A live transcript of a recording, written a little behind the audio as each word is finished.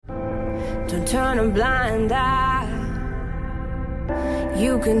Don't turn a blind eye.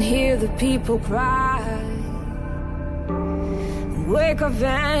 You can hear the people cry. Wake up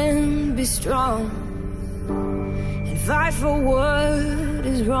and be strong, and fight for what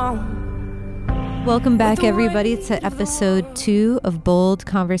is wrong. Welcome back, everybody, to episode 2 of Bold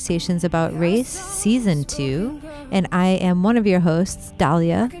Conversations About Race, season 2. And I am one of your hosts,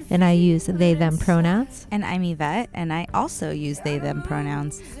 Dahlia, and I use they, them pronouns. And I'm Yvette, and I also use they, them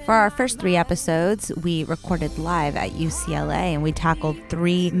pronouns. For our first 3 episodes, we recorded live at UCLA, and we tackled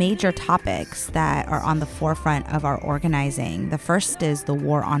 3 major topics that are on the forefront of our organizing. The first is the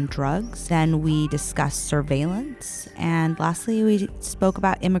war on drugs. Then we discussed surveillance. And lastly, we spoke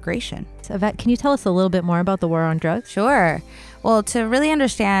about immigration. So, Yvette, can you tell us a little bit more about the war on drugs? Sure. Well, to really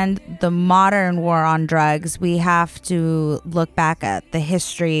understand the modern war on drugs, we have to look back at the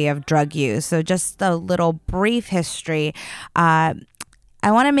history of drug use. So just a little brief history.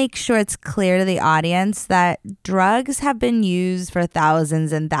 I want to make sure it's clear to the audience that drugs have been used for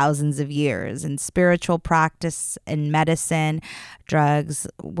thousands and thousands of years in spiritual practice, in medicine. Drugs,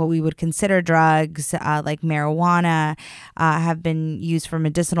 what we would consider drugs, like marijuana, have been used for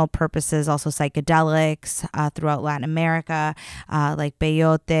medicinal purposes, also psychedelics throughout Latin America, like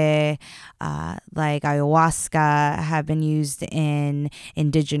peyote, like ayahuasca, have been used in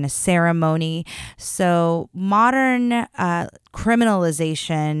indigenous ceremony. So modern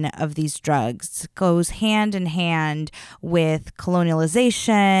criminalization of these drugs goes hand in hand with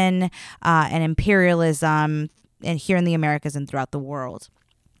colonialization and imperialism, and here in the Americas and throughout the world.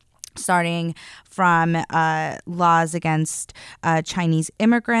 Starting from laws against Chinese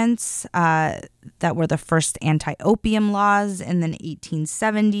immigrants that were the first anti-opium laws in the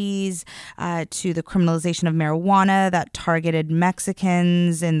 1870s, to the criminalization of marijuana that targeted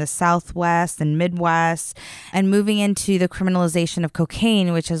Mexicans in the Southwest and Midwest, and moving into the criminalization of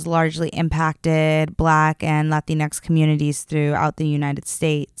cocaine, which has largely impacted Black and Latinx communities throughout the United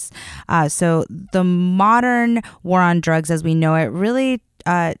States. So the modern war on drugs as we know it really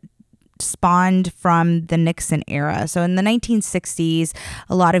spawned from the Nixon era. So in the 1960s,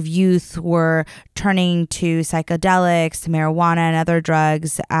 a lot of youth were turning to psychedelics, to marijuana and other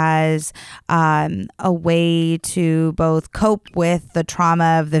drugs as a way to both cope with the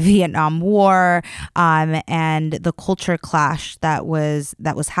trauma of the Vietnam War and the culture clash that was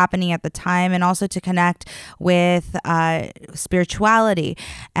happening at the time, and also to connect with spirituality.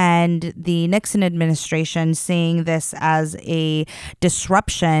 And the Nixon administration, seeing this as a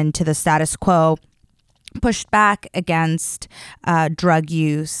disruption to the status quo, pushed back against drug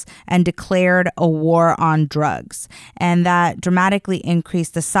use and declared a war on drugs. And that dramatically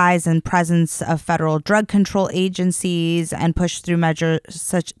increased the size and presence of federal drug control agencies and pushed through measures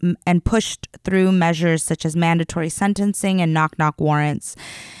such as mandatory sentencing and knock-knock warrants.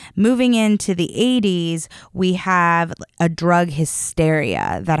 Moving into the 80s, we have a drug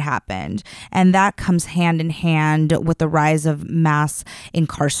hysteria that happened, and that comes hand in hand with the rise of mass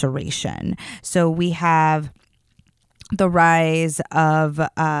incarceration. So we have the rise of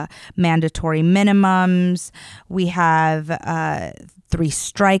mandatory minimums. We have 3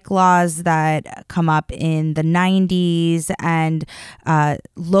 strike laws that come up in the 90s, and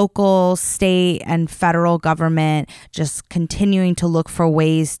local, state, and federal government just continuing to look for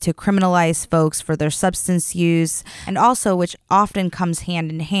ways to criminalize folks for their substance use, and also, which often comes hand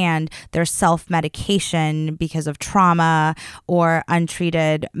in hand, their self-medication because of trauma or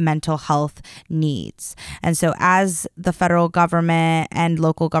untreated mental health needs. And so as the federal government and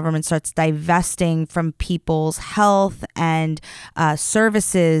local government starts divesting from people's health and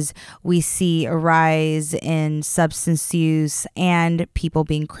services, we see a rise in substance use and people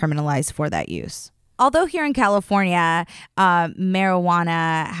being criminalized for that use. Although here in California,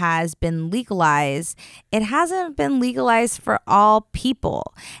 marijuana has been legalized, it hasn't been legalized for all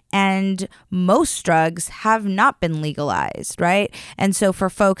people. And most drugs have not been legalized, right? And so for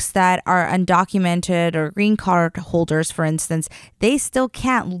folks that are undocumented or green card holders, for instance, they still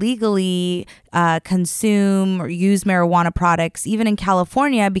can't legally consume or use marijuana products, even in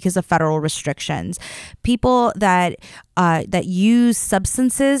California, because of federal restrictions. People that use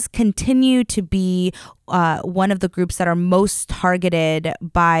substances continue to be one of the groups that are most targeted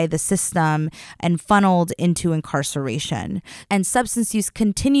by the system and funneled into incarceration. And substance use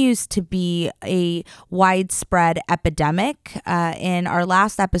continues to be a widespread epidemic. In our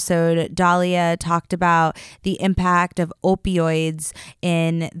last episode, Dahlia talked about the impact of opioids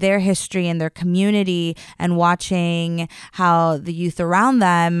in their history and their community, and watching how the youth around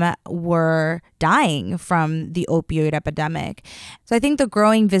them were dying from the opioid epidemic. So I think the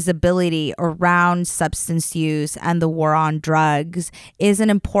growing visibility around substance substance use and the war on drugs is an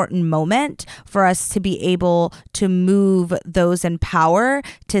important moment for us to be able to move those in power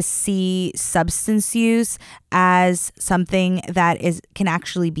to see substance use as something that can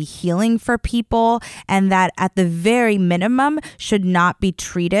actually be healing for people, and that at the very minimum should not be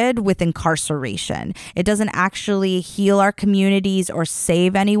treated with incarceration. It doesn't actually heal our communities or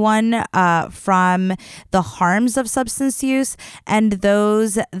save anyone from the harms of substance use, and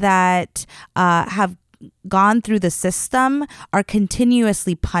those that have gone through the system are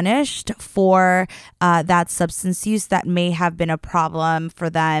continuously punished for that substance use that may have been a problem for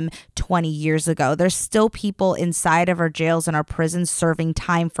them 20 years ago. There's still people inside of our jails and our prisons serving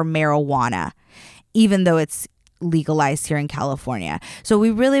time for marijuana, even though it's legalized here in California. So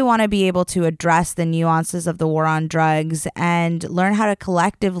we really want to be able to address the nuances of the war on drugs and learn how to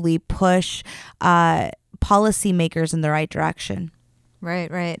collectively push policymakers in the right direction.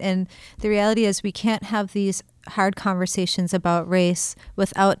 Right. And the reality is we can't have these hard conversations about race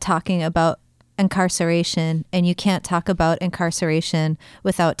without talking about incarceration. And you can't talk about incarceration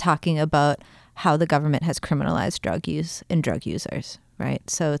without talking about how the government has criminalized drug use and drug users, right?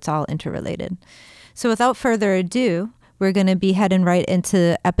 So it's all interrelated. So without further ado, we're going to be heading right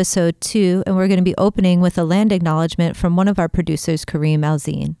into episode 2, and we're going to be opening with a land acknowledgement from one of our producers, Kareem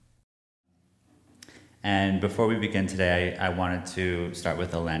Alzine. And before we begin today, I wanted to start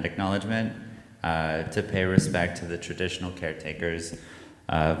with a land acknowledgement to pay respect to the traditional caretakers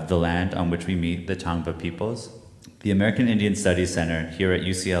of the land on which we meet, the Tongva peoples. The American Indian Studies Center here at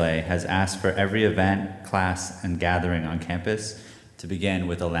UCLA has asked for every event, class, and gathering on campus to begin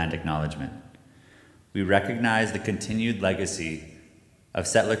with a land acknowledgement. We recognize the continued legacy of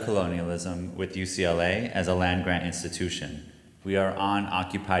settler colonialism with UCLA as a land-grant institution. We are on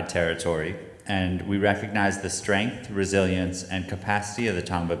occupied territory, and we recognize the strength, resilience, and capacity of the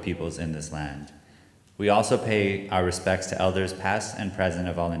Tongva peoples in this land. We also pay our respects to elders past and present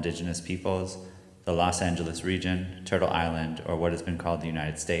of all indigenous peoples, the Los Angeles region, Turtle Island, or what has been called the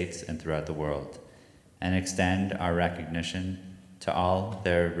United States, and throughout the world, and extend our recognition to all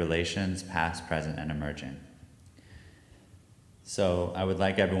their relations, past, present, and emerging. So I would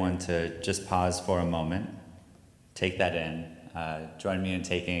like everyone to just pause for a moment, take that in, join me in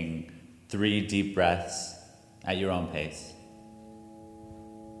taking 3 deep breaths at your own pace.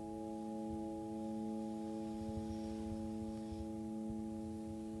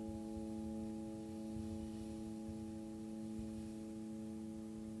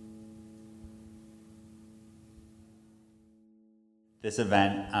 This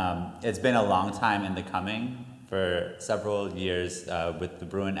event, it's been a long time in the coming. For several years with the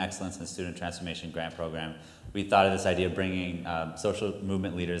Bruin Excellence and Student Transformation Grant Program, we thought of this idea of bringing social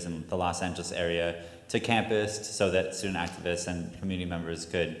movement leaders in the Los Angeles area to campus so that student activists and community members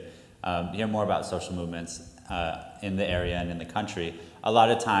could hear more about social movements in the area and in the country. A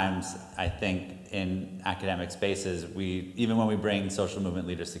lot of times, I think, in academic spaces, even when we bring social movement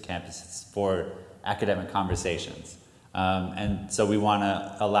leaders to campus, it's for academic conversations. And so we want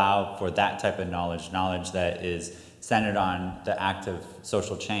to allow for that type of knowledge that is centered on the act of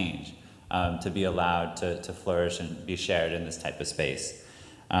social change, to be allowed to flourish and be shared in this type of space.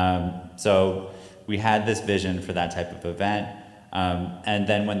 So we had this vision for that type of event. And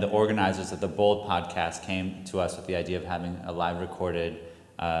then when the organizers of the Bold podcast came to us with the idea of having a live recorded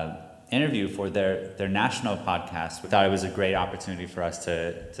interview for their national podcast, we thought it was a great opportunity for us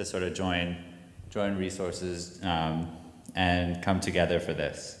to sort of join resources and come together for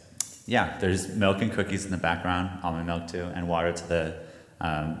this. Yeah, there's milk and cookies in the background, almond milk too, and water to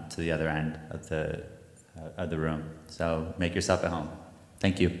the other end of the room. So make yourself at home.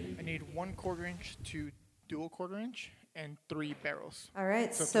 Thank you. I need 1 1/4-inch to dual 1/4-inch and 3 barrels. All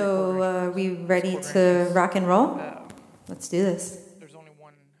right, So so are we 3/4 ready inches. to rock and roll? Uh, Let's do this. There's only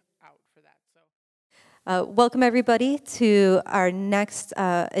 1 out for that, so. Welcome, everybody, to our next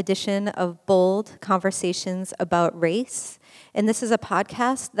edition of Bold Conversations About Race. And this is a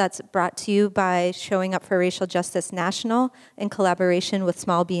podcast that's brought to you by Showing Up for Racial Justice National in collaboration with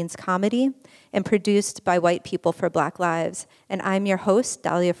Small Beans Comedy and produced by White People for Black Lives. And I'm your host,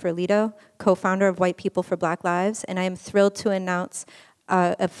 Dalia Ferlito, co-founder of White People for Black Lives. And I am thrilled to announce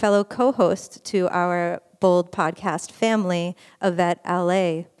a fellow co-host to our Bold podcast family, Yvette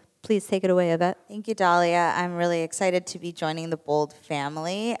Allais. Please take it away, Yvette. Thank you, Dalia. I'm really excited to be joining the Bold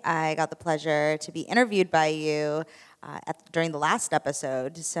family. I got the pleasure to be interviewed by you during the last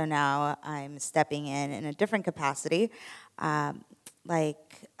episode, so now I'm stepping in a different capacity.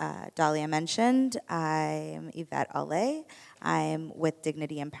 Like Dalia mentioned, I'm Yvette Allais. I'm with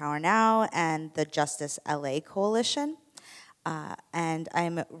Dignity and Power Now and the Justice LA Coalition. And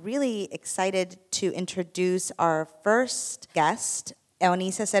I'm really excited to introduce our first guest,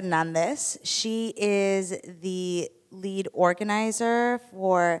 Eunices Hernandez. She is the lead organizer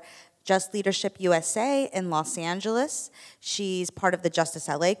for Just Leadership USA in Los Angeles. She's part of the Justice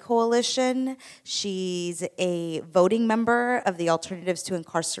LA Coalition. She's a voting member of the Alternatives to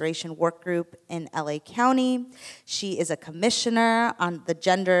Incarceration Work Group in LA County. She is a commissioner on the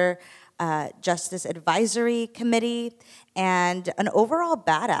Gender Justice Advisory Committee, and an overall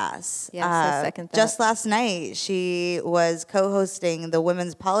badass. Yes, I second that. Just last night, she was co-hosting the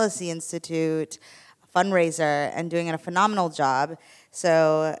Women's Policy Institute fundraiser and doing a phenomenal job.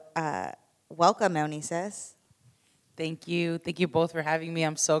 So welcome, Eunices. Thank you. Thank you both for having me.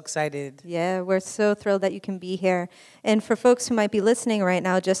 I'm so excited. Yeah, we're so thrilled that you can be here. And for folks who might be listening right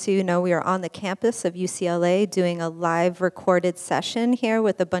now, just so you know, we are on the campus of UCLA doing a live recorded session here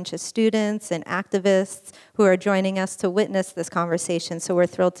with a bunch of students and activists who are joining us to witness this conversation. So we're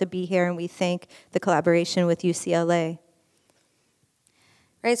thrilled to be here, and we thank the collaboration with UCLA.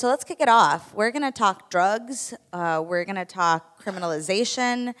 Right, so let's kick it off. We're going to talk drugs. We're going to talk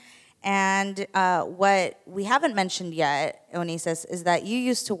criminalization. And what we haven't mentioned yet, Eunices, is that you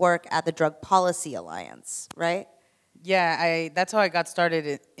used to work at the Drug Policy Alliance, right? Yeah, that's how I got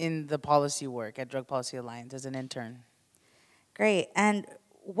started in the policy work at Drug Policy Alliance as an intern. Great. And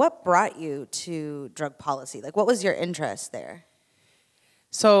what brought you to drug policy? Like, what was your interest there?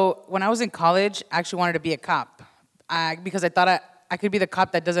 So when I was in college, I actually wanted to be a cop because I thought I could be the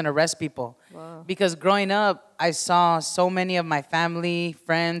cop that doesn't arrest people. Wow. Because growing up, I saw so many of my family,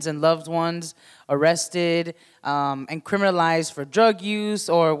 friends, and loved ones arrested and criminalized for drug use,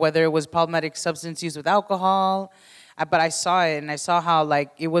 or whether it was problematic substance use with alcohol. But I saw it, and I saw how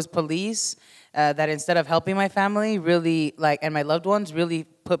it was police that instead of helping my family, really and my loved ones, really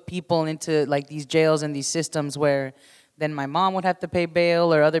put people into these jails and these systems where then my mom would have to pay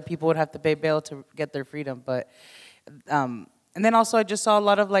bail, or other people would have to pay bail to get their freedom. But and then also I just saw a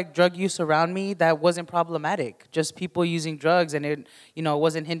lot of drug use around me that wasn't problematic. Just people using drugs, and it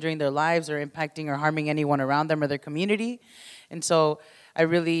wasn't hindering their lives or impacting or harming anyone around them or their community. And so I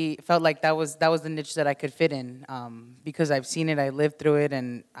really felt like that was the niche that I could fit in because I've seen it, I lived through it,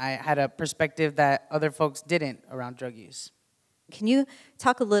 and I had a perspective that other folks didn't around drug use. Can you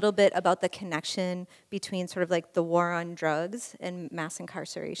talk a little bit about the connection between sort of the war on drugs and mass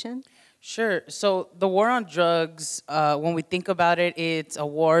incarceration? Sure. So the war on drugs, when we think about it, it's a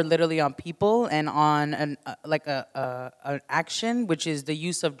war literally on people and on an action, which is the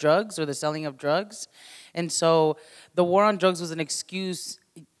use of drugs or the selling of drugs. And so the war on drugs was an excuse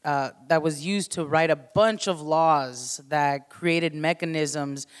that was used to write a bunch of laws that created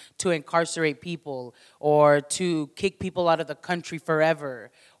mechanisms to incarcerate people or to kick people out of the country forever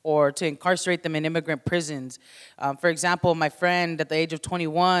or to incarcerate them in immigrant prisons. For example, my friend at the age of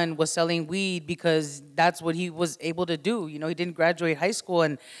 21 was selling weed because that's what he was able to do. He didn't graduate high school,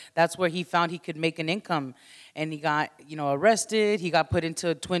 and that's where he found he could make an income. And he got, arrested. He got put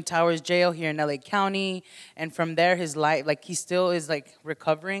into Twin Towers jail here in LA County. And from there, his life, he still is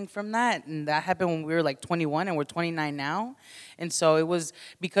recovering from that. And that happened when we were 21, and we're 29 now. And so it was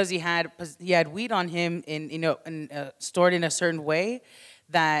because he had weed on him stored in a certain way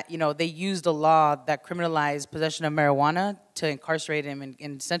that, they used a law that criminalized possession of marijuana to incarcerate him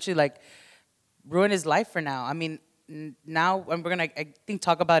and essentially ruin his life for now. I mean, now we're gonna, I think,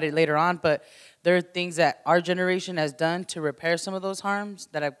 talk about it later on, but there are things that our generation has done to repair some of those harms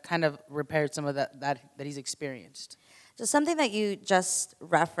that have kind of repaired some of that he's experienced. So something that you just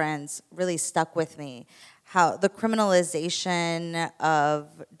referenced really stuck with me, how the criminalization of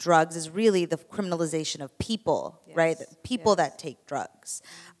drugs is really the criminalization of people, yes, right? People that take drugs.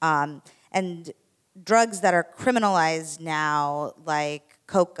 And drugs that are criminalized now, like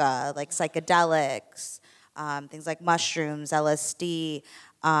coca, like psychedelics, things like mushrooms, LSD,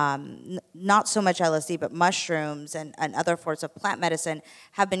 not so much LSD, but mushrooms and other forms of plant medicine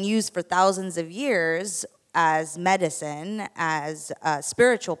have been used for thousands of years as medicine, as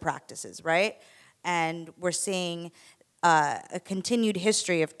spiritual practices, right? And we're seeing a continued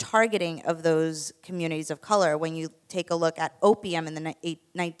history of targeting of those communities of color. When you take a look at opium in the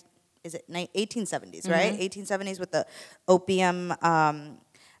 1870s, right? 1870s with the opium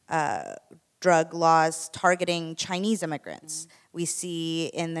drug laws targeting Chinese immigrants. We see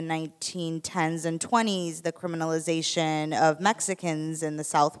in the 1910s and 20s the criminalization of Mexicans in the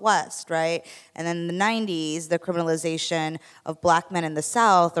Southwest, right? And then in the 90s, the criminalization of black men in the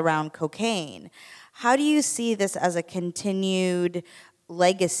South around cocaine. How do you see this as a continued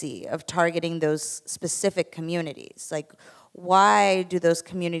legacy of targeting those specific communities? Like, why do those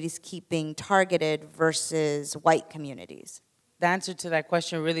communities keep being targeted versus white communities? the answer to that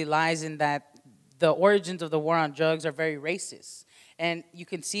question really lies in that the origins of the war on drugs are very racist. And you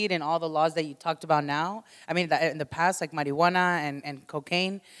can see it in all the laws that you talked about now. I mean, in the past, like marijuana and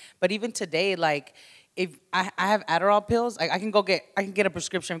cocaine. But even today, like, if I have Adderall pills, like I can get a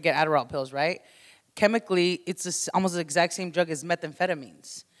prescription and get Adderall pills, right? Chemically, it's almost the exact same drug as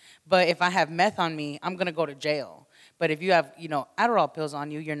methamphetamines. But if I have meth on me, I'm gonna go to jail. But if you have, Adderall pills on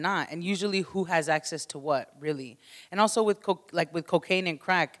you, you're not. And usually, who has access to what, really? And also with with cocaine and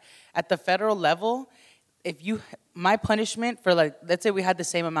crack, at the federal level, my punishment for, like, let's say we had the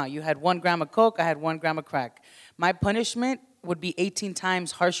same amount. You had 1 gram of coke, I had 1 gram of crack. My punishment would be 18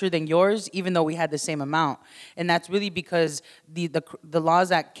 times harsher than yours, even though we had the same amount. And that's really because the laws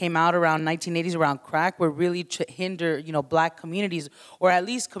that came out around 1980s around crack were really to hinder, black communities, or at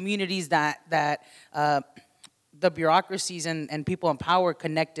least communities that the bureaucracies and people in power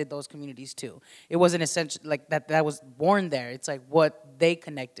connected those communities to. It wasn't essential like that was born there. It's like what they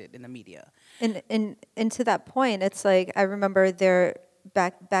connected in the media. And to that point, it's like I remember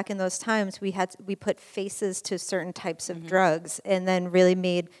back in those times we put faces to certain types of drugs and then really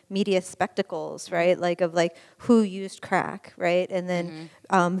made media spectacles, right? Like who used crack, right? And then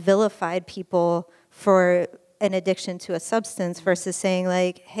vilified people for an addiction to a substance versus saying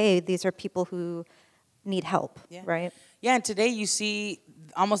like, hey, these are people who need help, right? Yeah, and today you see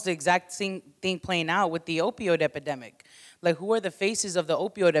almost the exact same thing playing out with the opioid epidemic. Like, who are the faces of the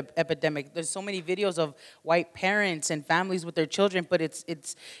opioid epidemic? There's so many videos of white parents and families with their children, but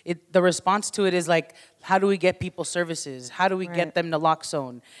the response to it is like, how do we get people services? How do we get them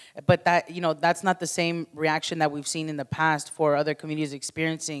naloxone? But that's not the same reaction that we've seen in the past for other communities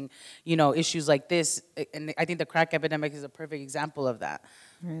experiencing, issues like this. And I think the crack epidemic is a perfect example of that.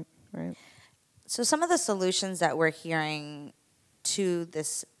 Right. So some of the solutions that we're hearing to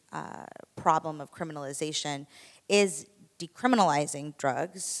this problem of criminalization is decriminalizing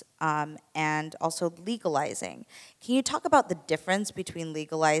drugs and also legalizing. Can you talk about the difference between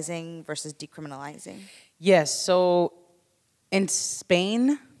legalizing versus decriminalizing? Yes. So in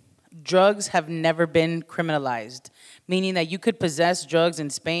Spain, drugs have never been criminalized, meaning that you could possess drugs in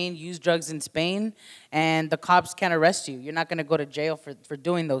Spain, use drugs in Spain, and the cops can't arrest you. You're not going to go to jail for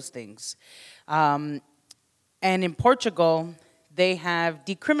doing those things. And in Portugal, they have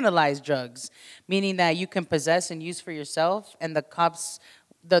decriminalized drugs, meaning that you can possess and use for yourself, and the cops,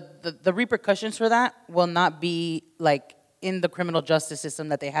 the repercussions for that will not be like in the criminal justice system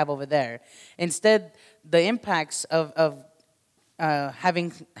that they have over there. Instead, the impacts of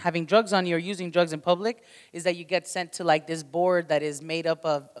having drugs on you or using drugs in public is that you get sent to like this board that is made up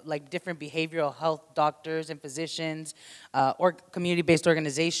of like different behavioral health doctors and physicians or community-based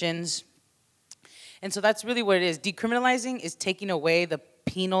organizations. And so that's really what it is. Decriminalizing is taking away the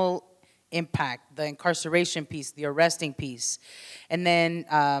penal impact, the incarceration piece, the arresting piece. And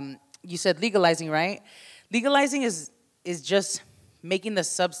then you said legalizing, right? Legalizing is just making the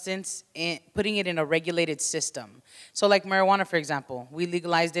substance, putting it in a regulated system. So like marijuana, for example, we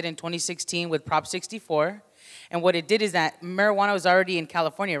legalized it in 2016 with Prop 64. And what it did is that marijuana was already in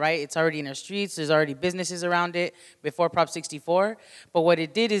California, right? It's already in our streets. There's already businesses around it before Prop 64. But what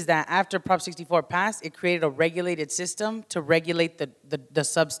it did is that after Prop 64 passed, it created a regulated system to regulate the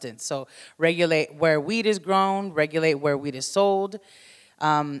substance. So regulate where weed is grown, regulate where weed is sold.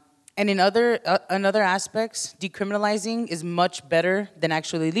 And in other aspects, decriminalizing is much better than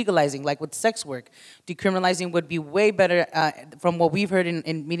actually legalizing, like with sex work. Decriminalizing would be way better, from what we've heard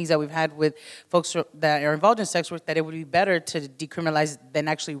in meetings that we've had with folks that are involved in sex work, that it would be better to decriminalize than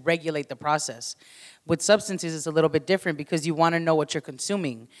actually regulate the process. With substances, it's a little bit different because you want to know what you're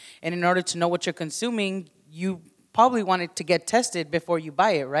consuming. And in order to know what you're consuming, you probably want it to get tested before you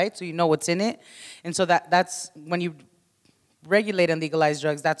buy it, right? So you know what's in it. And so that's when you regulate and legalize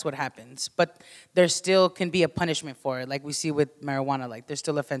drugs, that's what happens. But there still can be a punishment for it, like we see with marijuana. Like there's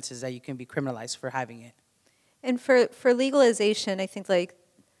still offenses that you can be criminalized for having it. And for legalization, I think like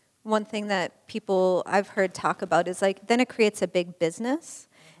one thing that I've heard talk about is like then it creates a big business.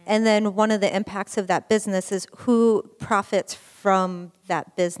 And then one of the impacts of that business is who profits from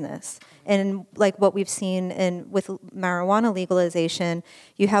that business. And like what we've seen with marijuana legalization,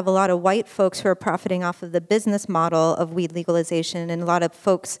 you have a lot of white folks who are profiting off of the business model of weed legalization, and a lot of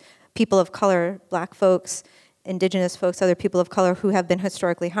folks, people of color, black folks, indigenous folks, other people of color who have been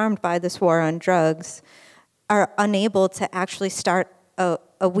historically harmed by this war on drugs, are unable to actually start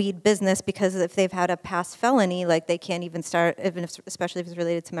a weed business because if they've had a past felony, like they can't even start, especially if it's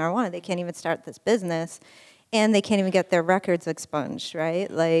related to marijuana, they can't even start this business, and they can't even get their records expunged,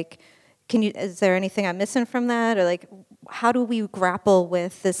 right? Like, is there anything I'm missing from that? Or like, how do we grapple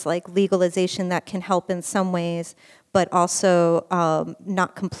with this like legalization that can help in some ways, but also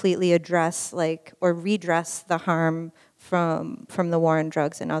not completely address like or redress the harm from the war on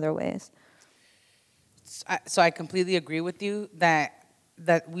drugs in other ways? So I completely agree with you that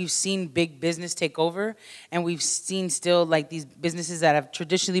we've seen big business take over, and we've seen still like these businesses that have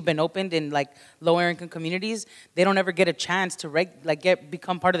traditionally been opened in like lower income communities, they don't ever get a chance to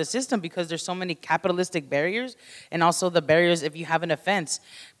become part of the system because there's so many capitalistic barriers, and also the barriers if you have an offense.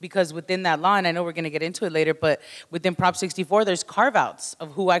 Because within that law, and I know we're going to get into it later, but within Prop 64, there's carve-outs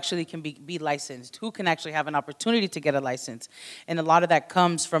of who actually can be licensed, who can actually have an opportunity to get a license, and a lot of that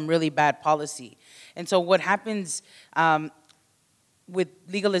comes from really bad policy. And so what happens with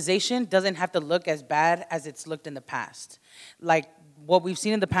legalization doesn't have to look as bad as it's looked in the past. Like what we've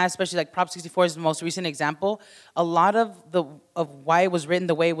seen in the past, especially like Prop 64 is the most recent example, a lot of why it was written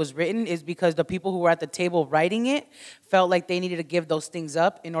the way it was written is because the people who were at the table writing it felt like they needed to give those things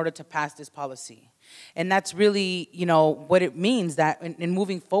up in order to pass this policy. And that's really, what it means, that in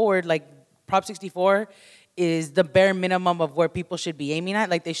moving forward, like Prop 64 is the bare minimum of where people should be aiming at.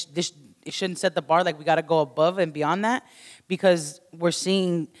 Like it shouldn't set the bar, like we got to go above and beyond that, because we're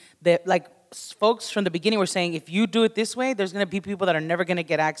seeing that, like folks from the beginning were saying, if you do it this way, there's going to be people that are never going to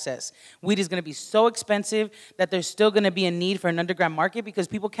get access. Weed is going to be so expensive that there's still going to be a need for an underground market because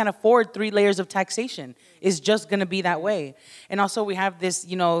people can't afford 3 layers of taxation. It's just going to be that way. And also we have this,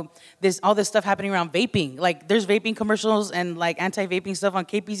 all this stuff happening around vaping. Like there's vaping commercials and like anti-vaping stuff on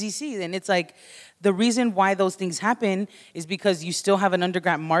KPZC, and it's like, the reason why those things happen is because you still have an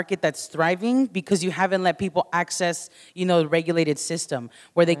underground market that's thriving because you haven't let people access, the regulated system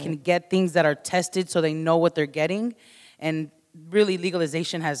where they can get things that are tested so they know what they're getting. And really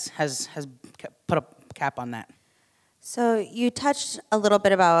legalization has put a cap on that. So you touched a little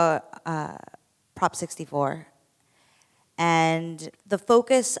bit about Prop 64 and the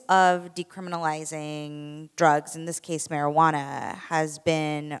focus of decriminalizing drugs, in this case marijuana, has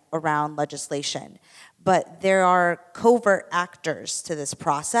been around legislation. But there are covert actors to this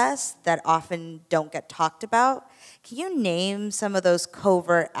process that often don't get talked about. Can you name some of those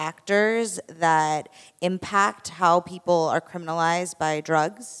covert actors that impact how people are criminalized by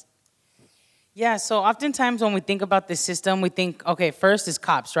drugs? Yeah, so oftentimes when we think about this system, we think, okay, first is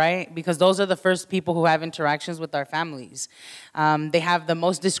cops, right? Because those are the first people who have interactions with our families. They have the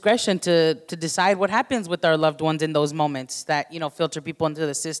most discretion to decide what happens with our loved ones in those moments that, filter people into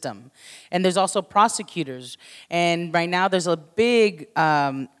the system. And there's also prosecutors. And right now there's a big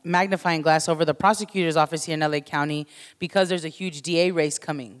magnifying glass over the prosecutor's office here in LA County because there's a huge DA race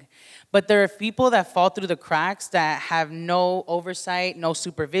coming. But there are people that fall through the cracks that have no oversight, no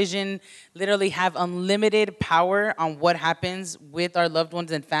supervision, literally have unlimited power on what happens with our loved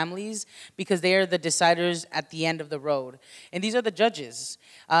ones and families because they are the deciders at the end of the road. And these are the judges.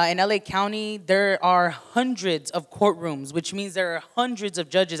 In LA County, there are hundreds of courtrooms, which means there are hundreds of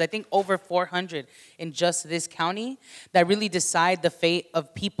judges, I think over 400 in just this county, that really decide the fate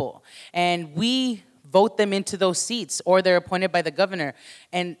of people. And we vote them into those seats, or they're appointed by the governor.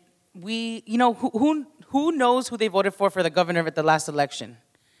 And we, who knows who they voted for the governor at the last election?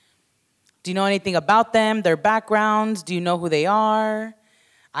 Do you know anything about them, their backgrounds? Do you know who they are?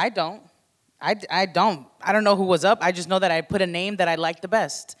 I don't. I don't. I don't know who was up. I just know that I put a name that I like the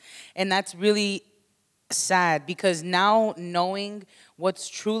best. And that's really sad because now knowing what's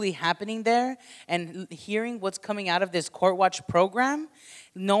truly happening there and hearing what's coming out of this Court Watch program,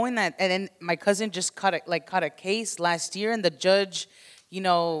 knowing that, and then my cousin just caught a case last year, and the judge,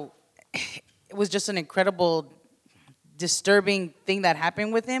 it was just an incredible, disturbing thing that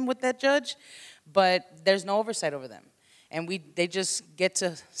happened with him, with that judge, but there's no oversight over them. And they just get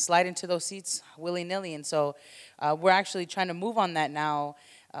to slide into those seats willy-nilly. And so we're actually trying to move on that now.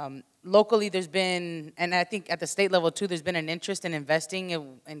 Locally, there's been, and I think at the state level too, there's been an interest in investing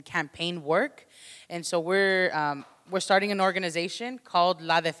in campaign work. And so we're starting an organization called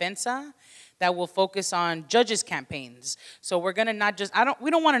La Defensa that will focus on judges' campaigns. So we're gonna not just, we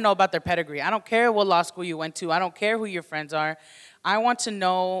don't wanna know about their pedigree. I don't care what law school you went to. I don't care who your friends are. I want to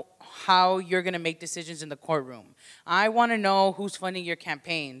know how you're gonna make decisions in the courtroom. I wanna know who's funding your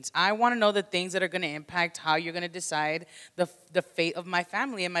campaigns. I wanna know the things that are gonna impact how you're gonna decide the fate of my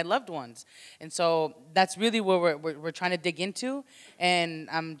family and my loved ones. And so that's really what we're trying to dig into. And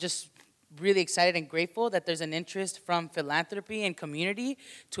I'm just really excited and grateful that there's an interest from philanthropy and community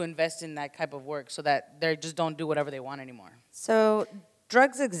to invest in that type of work so that they just don't do whatever they want anymore. So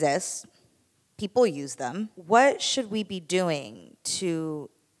drugs exist, people use them. What should we be doing to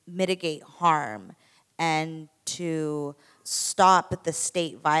mitigate harm and to stop the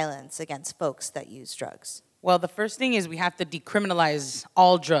state violence against folks that use drugs? Well, the first thing is we have to decriminalize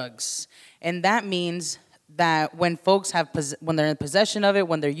all drugs. And that means that when folks when they're in possession of it,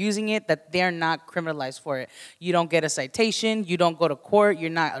 when they're using it, that they're not criminalized for it. You don't get a citation, you don't go to court, you're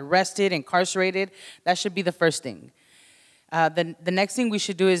not arrested, incarcerated. That should be the first thing. The next thing we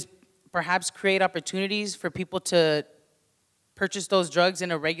should do is perhaps create opportunities for people to purchase those drugs in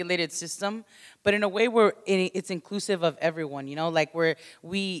a regulated system, but in a way where it's inclusive of everyone, you know, like we're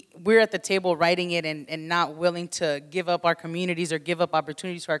at the table writing it and not willing to give up our communities or give up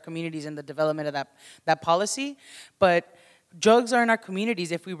opportunities for our communities in the development of that policy. But drugs are in our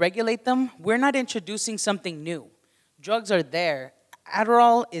communities. If we regulate them, we're not introducing something new. Drugs are there.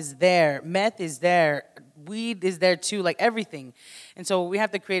 Adderall is there. Meth is there. Weed is there too, like everything. And so we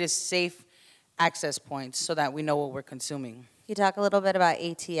have to create a safe access point so that we know what we're consuming. Can you talk a little bit about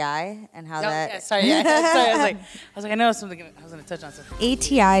ATI and how that... Yeah, sorry. I was like, I know something. I was going to touch on something.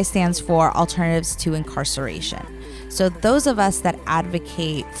 ATI stands for Alternatives to Incarceration. So those of us that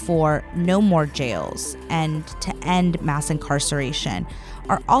advocate for no more jails and to end mass incarceration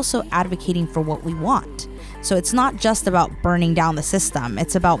are also advocating for what we want. So it's not just about burning down the system.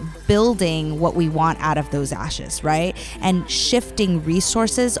 It's about building what we want out of those ashes, right? And shifting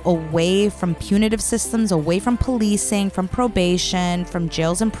resources away from punitive systems, away from policing, from probation, from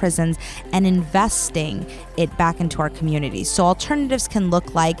jails and prisons, and investing it back into our communities. So alternatives can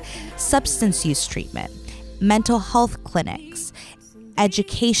look like substance use treatment, mental health clinics,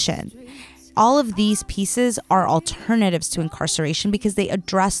 education. All of these pieces are alternatives to incarceration because they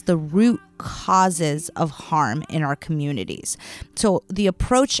address the root causes of harm in our communities. So the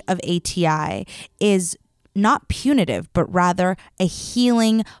approach of ATI is not punitive, but rather a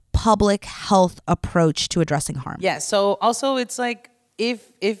healing public health approach to addressing harm. Yeah, so also it's like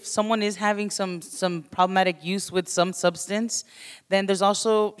if someone is having some problematic use with some substance, then there's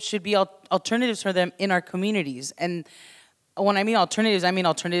also should be alternatives for them in our communities. And when I mean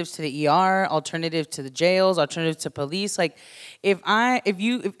alternatives to the ER, alternative to the jails, alternative to police. Like, if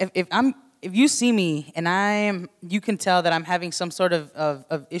you see me and you can tell that I'm having some sort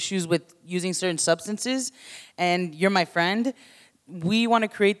of issues with using certain substances, and you're my friend, we want to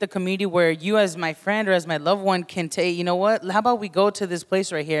create the community where you, as my friend or as my loved one, can take, you know what? How about we go to this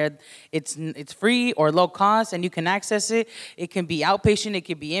place right here? It's free or low cost, and you can access it. It can be outpatient, it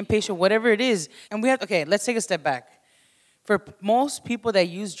can be inpatient, whatever it is. And let's take a step back. For most people that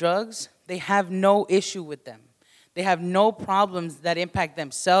use drugs, they have no issue with them. They have no problems that impact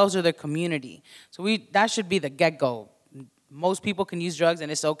themselves or their community. So that should be the get-go. Most people can use drugs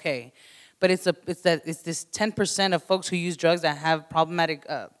and it's okay. But it's this 10% of folks who use drugs that have problematic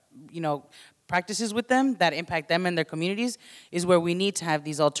practices with them that impact them and their communities is where we need to have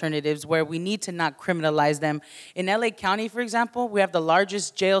these alternatives, where we need to not criminalize them. In LA County, for example, we have the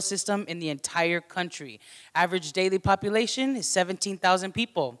largest jail system in the entire country. Average daily population is 17,000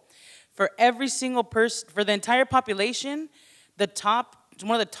 people. For every single person, for the entire population, one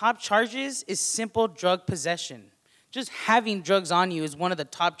of the top charges is simple drug possession. Just having drugs on you is one of the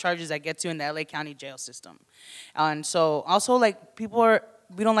top charges that gets you in the LA County jail system. And so also, like,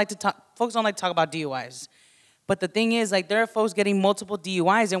 folks don't like to talk about DUIs. But the thing is, like, there are folks getting multiple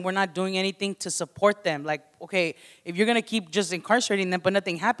DUIs and we're not doing anything to support them. Like, okay, if you're going to keep just incarcerating them but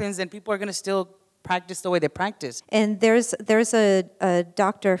nothing happens, then people are going to still practice the way they practice. And there's a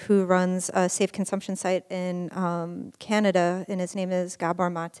doctor who runs a safe consumption site in Canada, and his name is Gabor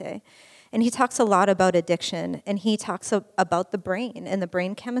Mate. And he talks a lot about addiction, and he talks about the brain and the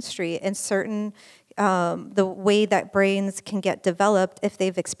brain chemistry and certain the way that brains can get developed if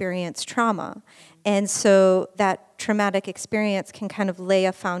they've experienced trauma. And so that traumatic experience can kind of lay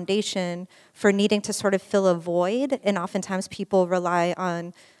a foundation for needing to sort of fill a void, and oftentimes people rely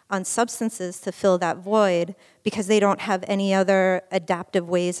on substances to fill that void because they don't have any other adaptive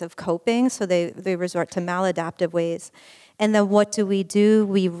ways of coping, so they resort to maladaptive ways. And then what do?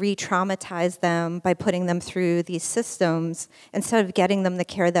 We re-traumatize them by putting them through these systems instead of getting them the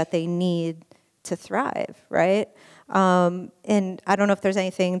care that they need to thrive, right? And I don't know if there's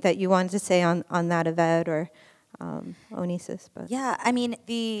anything that you wanted to say on that, Yvette or Onisis. But. Yeah, I mean,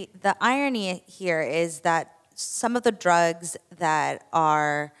 the irony here is that some of the drugs that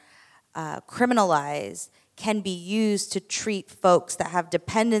are criminalized can be used to treat folks that have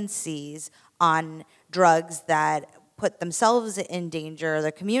dependencies on drugs that put themselves in danger, or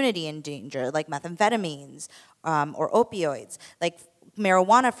their community in danger, like methamphetamines or opioids. Like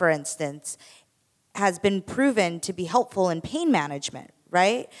marijuana, for instance, has been proven to be helpful in pain management,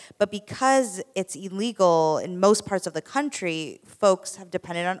 right? But because it's illegal in most parts of the country, folks have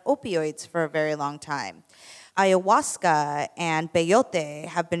depended on opioids for a very long time. Ayahuasca and peyote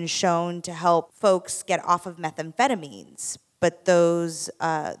have been shown to help folks get off of methamphetamines, but those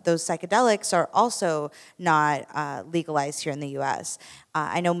psychedelics are also not legalized here in the U.S.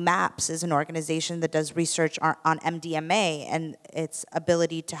 I know MAPS is an organization that does research on MDMA and its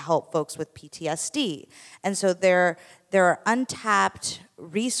ability to help folks with PTSD. And so there are untapped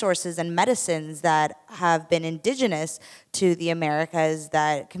resources and medicines that have been indigenous to the Americas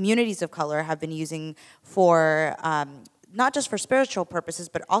that communities of color have been using for not just for spiritual purposes,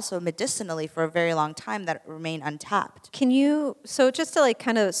 but also medicinally for a very long time that remain untapped. So just to like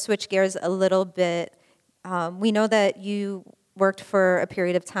kind of switch gears a little bit, we know that you worked for a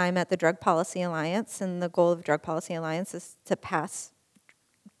period of time at the Drug Policy Alliance, and the goal of Drug Policy Alliance is to pass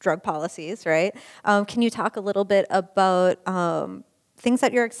drug policies, right? Can you talk a little bit about things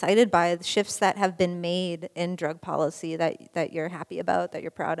that you're excited by, the shifts that have been made in drug policy that you're happy about, that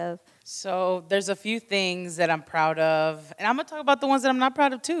you're proud of? So there's a few things that I'm proud of, and I'm gonna talk about the ones that I'm not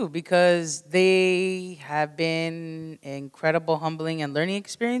proud of too, because they have been incredible, humbling, and learning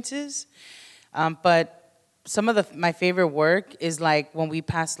experiences. But some of my favorite work is like when we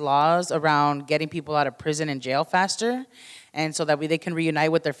pass laws around getting people out of prison and jail faster, and so that way they can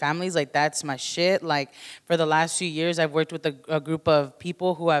reunite with their families. Like, that's my shit. Like, for the last few years, I've worked with a group of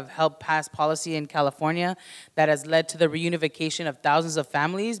people who have helped pass policy in California that has led to the reunification of thousands of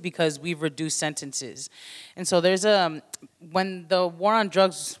families because we've reduced sentences. And so there's when the war on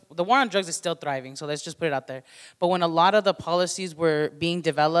drugs is still thriving, so let's just put it out there. But when a lot of the policies were being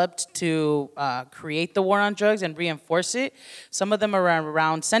developed to create the war on drugs and reinforce it, some of them are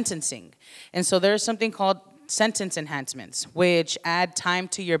around sentencing. And so there's something called sentence enhancements, which add time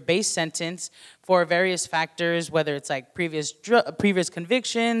to your base sentence for various factors, whether it's like previous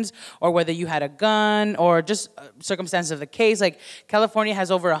convictions, or whether you had a gun, or just circumstances of the case. Like, California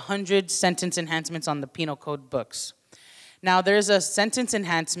has over 100 sentence enhancements on the penal code books. Now, there's a sentence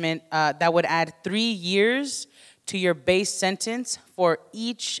enhancement that would add 3 years to your base sentence for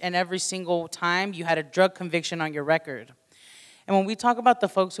each and every single time you had a drug conviction on your record. And when we talk about the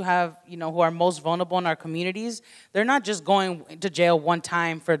folks who have, who are most vulnerable in our communities, they're not just going to jail one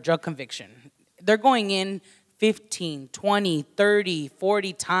time for a drug conviction. They're going in 15, 20, 30,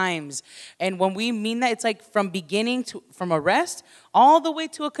 40 times. And when we mean that, it's like from arrest all the way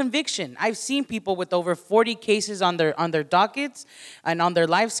to a conviction. I've seen people with over 40 cases on their dockets and on their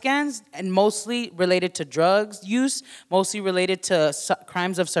life scans, and mostly related to drugs use, mostly related to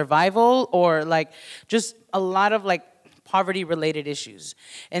crimes of survival, or like just a lot of like poverty-related issues.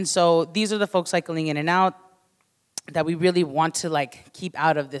 And so these are the folks cycling in and out that we really want to like keep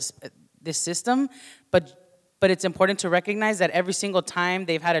out of this system. But it's important to recognize that every single time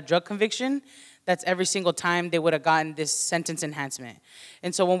they've had a drug conviction, that's every single time they would have gotten this sentence enhancement.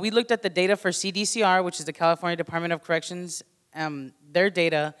 And so when we looked at the data for CDCR, which is the California Department of Corrections, their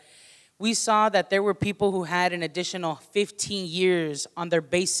data, we saw that there were people who had an additional 15 years on their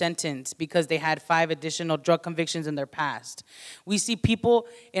base sentence because they had 5 additional drug convictions in their past. We see people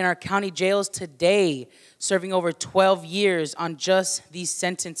in our county jails today serving over 12 years on just these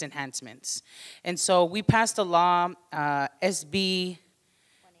sentence enhancements. And so we passed a law, SB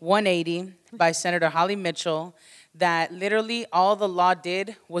 180 by Senator Holly Mitchell, that literally all the law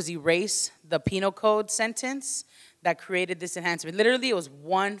did was erase the penal code sentence that created this enhancement. Literally, it was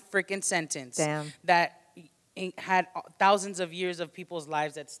one freaking sentence. Damn. That had thousands of years of people's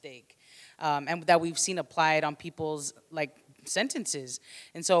lives at stake, and that we've seen applied on people's like sentences.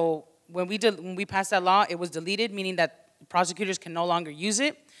 And so when we passed that law, it was deleted, meaning that prosecutors can no longer use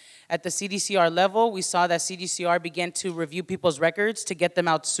it. At the CDCR level, we saw that CDCR began to review people's records to get them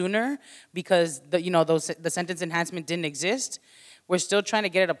out sooner because the sentence enhancement didn't exist. We're still trying to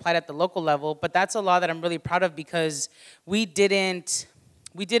get it applied at the local level, but that's a law that I'm really proud of because we didn't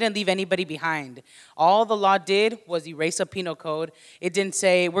leave anybody behind. All the law did was erase a penal code. It didn't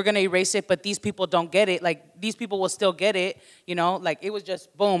say, we're going to erase it, but these people don't get it. Like, these people will still get it, Like, it was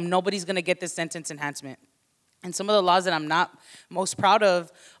just, boom, nobody's going to get this sentence enhancement. And some of the laws that I'm not most proud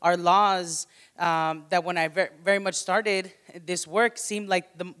of are laws that when I very much started this work seemed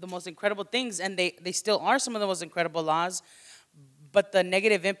like the most incredible things, and they still are some of the most incredible laws. But the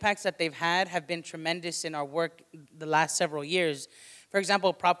negative impacts that they've had have been tremendous in our work the last several years. For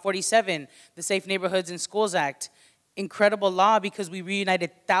example, Prop 47, the Safe Neighborhoods and Schools Act, incredible law because we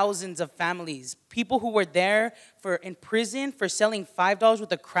reunited thousands of families. People who were there in prison for selling $5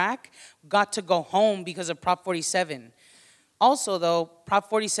 worth of crack got to go home because of Prop 47. Also, though, Prop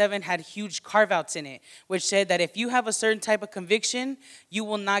 47 had huge carve-outs in it, which said that if you have a certain type of conviction, you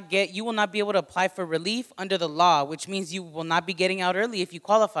will not be able to apply for relief under the law, which means you will not be getting out early if you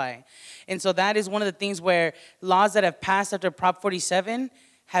qualify. And so that is one of the things where laws that have passed after Prop 47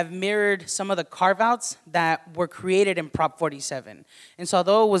 have mirrored some of the carve-outs that were created in Prop 47. And so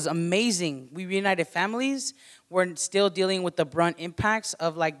although it was amazing, we reunited families, we're still dealing with the brunt impacts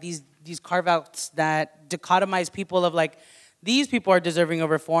of like these carve-outs that dichotomize people of like, these people are deserving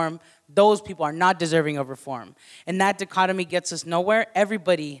of reform, those people are not deserving of reform. And that dichotomy gets us nowhere.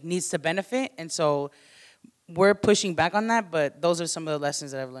 Everybody needs to benefit, and so we're pushing back on that, but those are some of the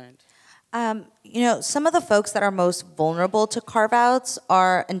lessons that I've learned. Some of the folks that are most vulnerable to carve-outs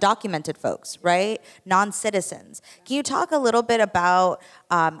are undocumented folks, right? Non-citizens. Can you talk a little bit about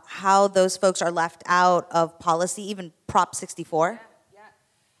how those folks are left out of policy, even Prop 64?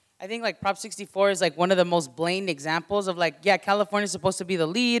 I think like Prop 64 is like one of the most blatant examples of like, yeah, California's supposed to be the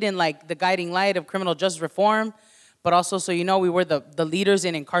lead and like the guiding light of criminal justice reform, but also, so you know, we were the leaders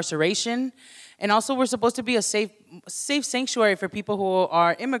in incarceration. And also we're supposed to be a safe sanctuary for people who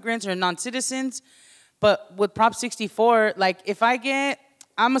are immigrants or non-citizens. But with Prop 64, like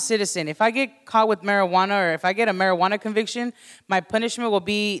I'm a citizen. If I get caught with marijuana or if I get a marijuana conviction, my punishment will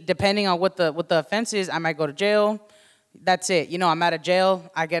be, depending on what the offense is, I might go to jail. That's it. I'm out of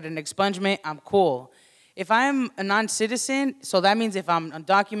jail. I get an expungement. I'm cool. If I'm a non-citizen, so that means if I'm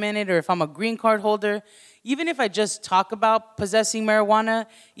undocumented or if I'm a green card holder, even if I just talk about possessing marijuana,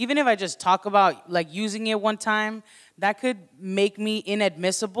 even if I just talk about like using it one time, that could make me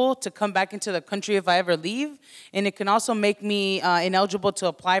inadmissible to come back into the country if I ever leave. And it can also make me ineligible to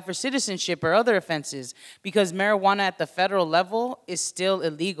apply for citizenship or other offenses because marijuana at the federal level is still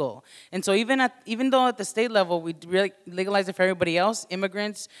illegal. And so even though at the state level we really legalize it for everybody else,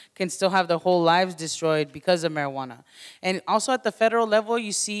 immigrants can still have their whole lives destroyed because of marijuana. And also at the federal level,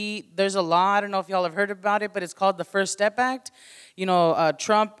 you see there's a law, I don't know if y'all have heard about it, but it's called the First Step Act.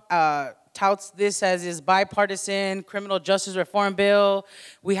 Trump touts this as his bipartisan criminal justice reform bill.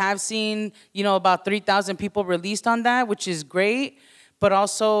 We have seen, about 3,000 people released on that, which is great. But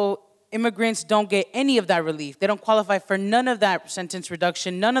also, immigrants don't get any of that relief. They don't qualify for none of that sentence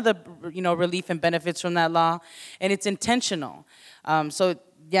reduction, none of the, relief and benefits from that law. And it's intentional.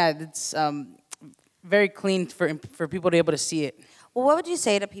 It's very clean for people to be able to see it. Well, what would you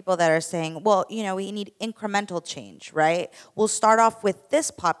say to people that are saying, well, we need incremental change, right? We'll start off with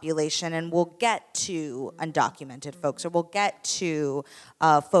this population and we'll get to undocumented folks, or we'll get to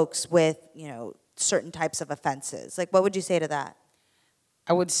folks with, certain types of offenses. Like, what would you say to that?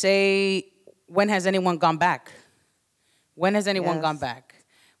 I would say, when has anyone gone back? When has anyone gone back?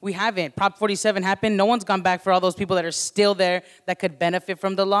 We haven't. Prop 47 happened. No one's gone back for all those people that are still there that could benefit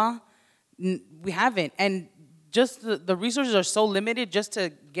from the law. We haven't. And just the resources are so limited just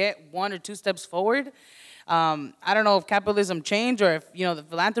to get one or two steps forward. I don't know if capitalism changed or if, the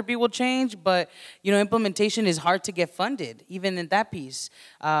philanthropy will change, but, implementation is hard to get funded, even in that piece.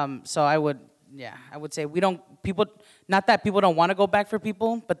 So I would say not that people don't want to go back for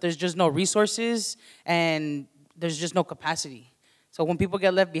people, but there's just no resources and there's just no capacity. So when people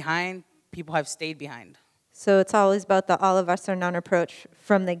get left behind, people have stayed behind. So it's always about the all of us or none approach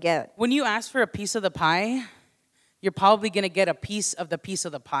from the get. When you ask for a piece of the pie, you're probably going to get a piece of the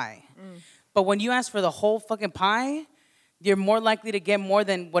pie. But when you ask for the whole fucking pie, you're more likely to get more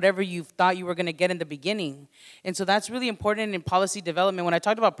than whatever you thought you were going to get in the beginning. And so that's really important in policy development. When I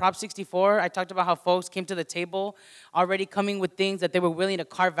talked about Prop 64, I talked about how folks came to the table already coming with things that they were willing to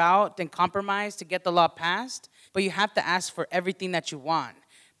carve out and compromise to get the law passed. But you have to ask for everything that you want,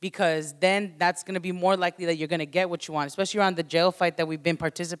 because then that's going to be more likely that you're going to get what you want, especially around the jail fight that we've been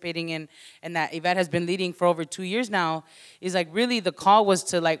participating in and that Yvette has been leading for over 2 years now. Is like, really the call was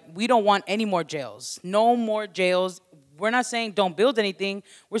to, like, we don't want any more jails. No more jails. We're not saying don't build anything.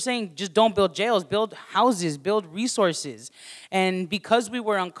 We're saying just don't build jails, build houses, build resources. And because we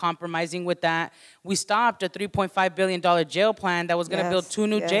were uncompromising with that, we stopped a $3.5 billion jail plan that was going to build two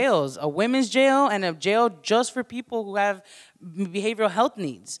new jails, a women's jail and a jail just for people who have behavioral health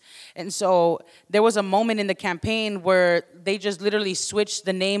needs. And so there was a moment in the campaign where they just literally switched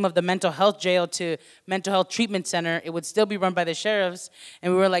the name of the mental health jail to mental health treatment center. It would still be run by the sheriffs.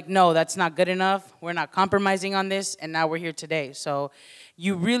 And we were like, no, that's not good enough. We're not compromising on this. And now we're here today. So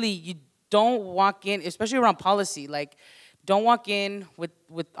you don't walk in, especially around policy, like, don't walk in with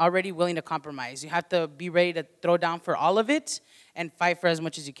already willing to compromise. You have to be ready to throw down for all of it and fight for as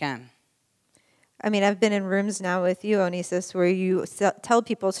much as you can. I mean, I've been in rooms now with you, Onisis, where you tell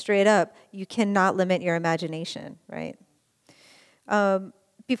people straight up, you cannot limit your imagination, right?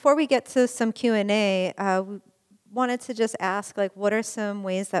 Before we get to some Q&A, wanted to just ask, like, what are some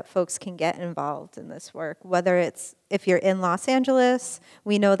ways that folks can get involved in this work? Whether it's if you're in Los Angeles,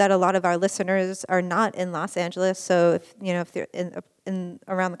 we know that a lot of our listeners are not in Los Angeles. So if they're in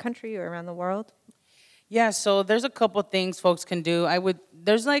around the country or around the world. Yeah, so there's a couple things folks can do.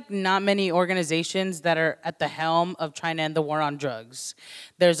 There's like not many organizations that are at the helm of trying to end the war on drugs.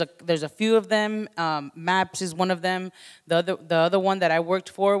 There's a few of them. MAPS is one of them. The other one that I worked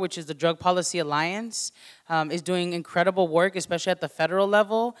for, which is the Drug Policy Alliance, is doing incredible work, especially at the federal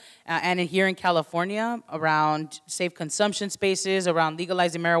level and here in California around safe consumption spaces, around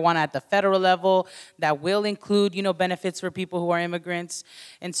legalizing marijuana at the federal level that will include, benefits for people who are immigrants.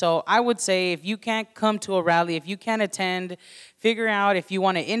 And so I would say if you can't come to a rally, if you can't attend, figure out if you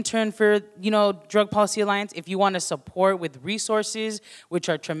want to intern for, Drug Policy Alliance, if you want to support with resources, which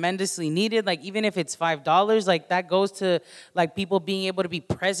are tremendously needed, like even if it's $5, like that goes to like people being able to be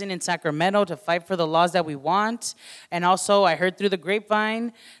present in Sacramento to fight for the laws that we want. And also I heard through the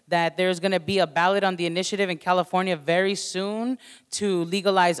grapevine that there's going to be a ballot on the initiative in California very soon to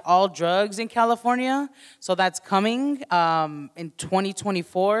legalize all drugs in California. So that's coming in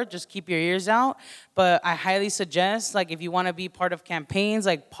 2024. Just keep your ears out. But I highly suggest, like, if you want to be part of campaigns,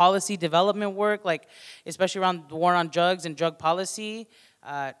 like policy development work, like especially around the war on drugs and drug policy,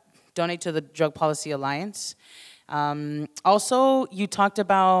 donate to the Drug Policy Alliance. Also, you talked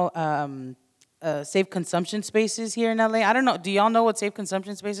about safe consumption spaces here in LA. I don't know. Do y'all know what safe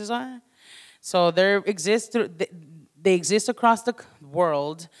consumption spaces are? So they exist across the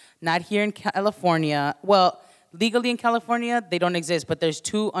world, not here in California. Well, legally in California, they don't exist, but there's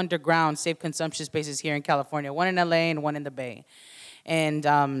 2 underground safe consumption spaces here in California, one in LA and one in the Bay. And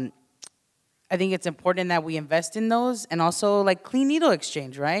I think it's important that we invest in those, and also like clean needle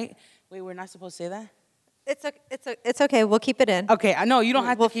exchange, right? Wait, we're not supposed to say that? It's okay. We'll keep it in. Okay, no, you don't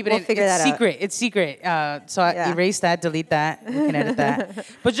have to keep it in. We'll figure that out. It's secret. So I erase that, delete that. We can edit that.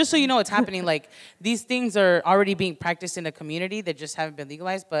 But just so you know what's happening, like these things are already being practiced in the community. They just haven't been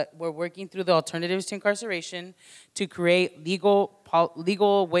legalized. But we're working through the Alternatives to Incarceration to create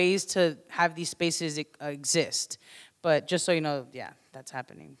legal ways to have these spaces exist. But just so you know, yeah, that's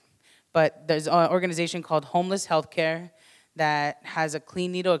happening. But there's an organization called Homeless Healthcare that has a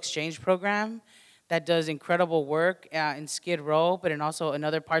clean needle exchange program that does incredible work in Skid Row, but also in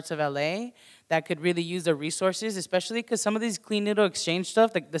other parts of LA that could really use the resources, especially because some of these clean needle exchange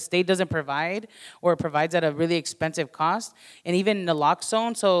stuff, the state doesn't provide, or it provides at a really expensive cost, and even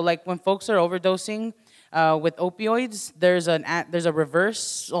naloxone. So like when folks are overdosing with opioids, there's a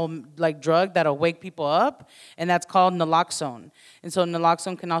reverse like drug that'll wake people up, and that's called naloxone. And so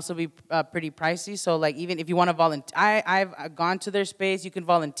naloxone can also be pretty pricey. So like even if you want to volunteer, I've gone to their space. You can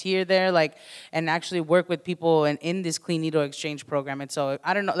volunteer there, like, and actually work with people in this clean needle exchange program. And so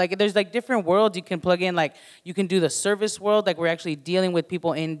I don't know, like there's like different worlds you can plug in. Like you can do the service world, like we're actually dealing with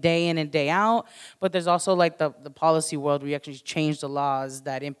people in and day out. But there's also like the policy world where you actually change the laws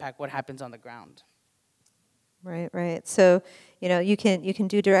that impact what happens on the ground. Right. So, you can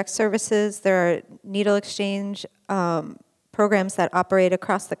do direct services. There are needle exchange programs that operate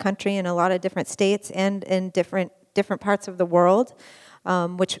across the country in a lot of different states and in different parts of the world,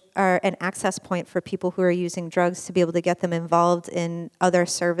 which are an access point for people who are using drugs to be able to get them involved in other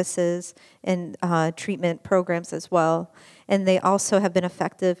services and treatment programs as well. And they also have been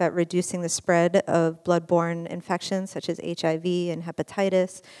effective at reducing the spread of bloodborne infections such as HIV and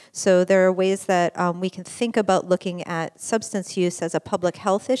hepatitis. So there are ways that we can think about looking at substance use as a public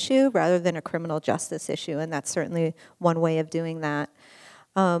health issue rather than a criminal justice issue, and that's certainly one way of doing that.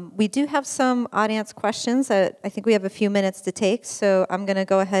 We do have some audience questions that I think we have a few minutes to take, so I'm going to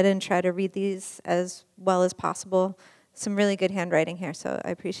go ahead and try to read these as well as possible. Some really good handwriting here, so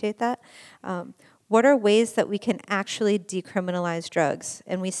I appreciate that. What are ways that we can actually decriminalize drugs?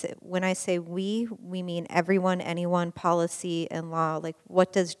 And when I say we mean everyone, anyone, policy, and law. Like,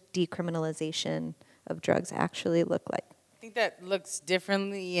 what does decriminalization of drugs actually look like? I think that looks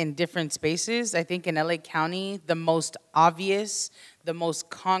differently in different spaces. I think in LA County, the most obvious, the most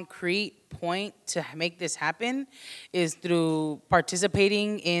concrete point to make this happen is through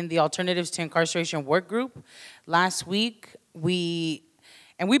participating in the Alternatives to Incarceration work group. Last week, I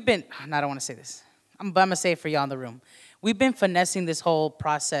don't want to say this, but I'm going to say it for y'all in the room. We've been finessing this whole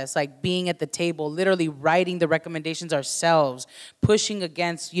process, like being at the table, literally writing the recommendations ourselves, pushing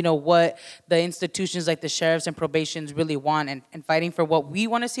against, what the institutions like the sheriffs and probations really want, and fighting for what we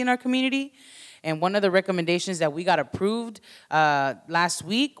want to see in our community. And one of the recommendations that we got approved last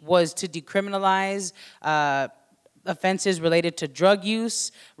week was to decriminalize offenses related to drug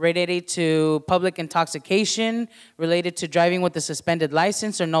use, related to public intoxication, related to driving with a suspended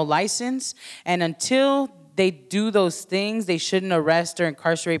license or no license. And until they do those things, they shouldn't arrest or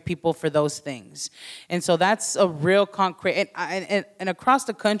incarcerate people for those things. And so that's a real concrete, and across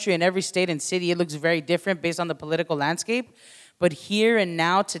the country in every state and city, it looks very different based on the political landscape. But here and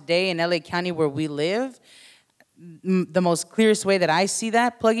now, today in LA County where we live, the most clearest way that I see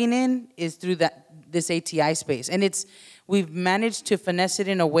that plugging in is through this ATI space. And we've managed to finesse it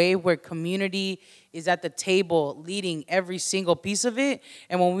in a way where community is at the table leading every single piece of it.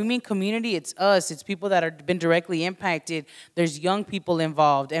 And when we mean community, it's us. It's people that have been directly impacted. There's young people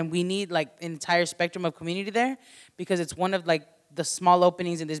involved. And we need like an entire spectrum of community there because it's one of like the small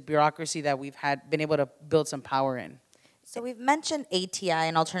openings in this bureaucracy that we've been able to build some power in. So we've mentioned ATI,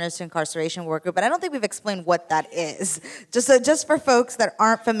 an Alternatives to Incarceration work group, but I don't think we've explained what that is. Just for folks that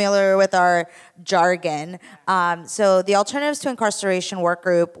aren't familiar with our jargon. So the Alternatives to Incarceration work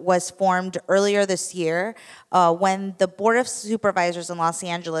group was formed earlier this year when the Board of Supervisors in Los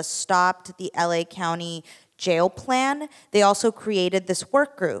Angeles stopped the LA County jail plan. They also created this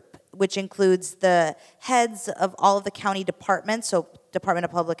work group, which includes the heads of all of the county departments, so Department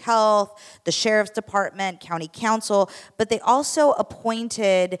of Public Health, the Sheriff's Department, County Council, but they also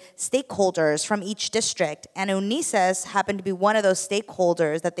appointed stakeholders from each district, and Unicess happened to be one of those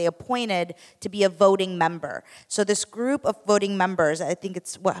stakeholders that they appointed to be a voting member. So this group of voting members, I think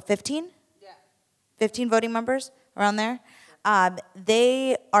it's, 15? Yeah. 15 voting members around there?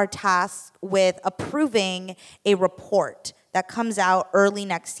 They are tasked with approving a report that comes out early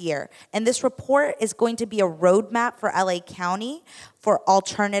next year. And this report is going to be a roadmap for LA County for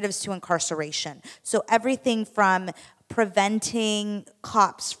alternatives to incarceration. So everything from preventing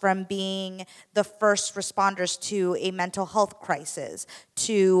cops from being the first responders to a mental health crisis,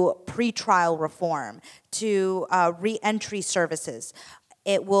 to pretrial reform, to re-entry services.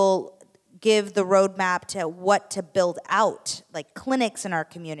 It will give the roadmap to what to build out, like clinics in our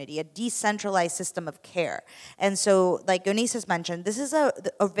community, a decentralized system of care. And so, like Unicess mentioned, this is a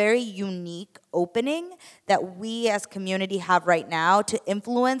very unique opening that we as community have right now to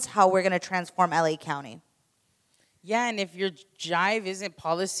influence how we're gonna transform LA County. Yeah, and if your jive isn't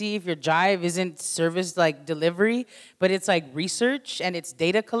policy, if your jive isn't service like delivery, but it's like research and it's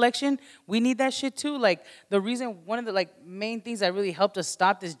data collection, we need that shit too. Like one of the like main things that really helped us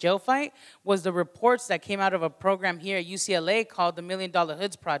stop this jail fight was the reports that came out of a program here at UCLA called the $1 Million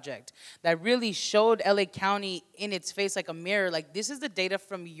Hoods Project that really showed LA County in its face like a mirror, like this is the data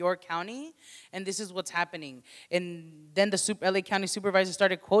from your county and this is what's happening. And then the LA County supervisor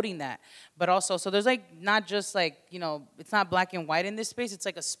started quoting that. But also, so there's like not just like, you know, it's not black and white in this space. It's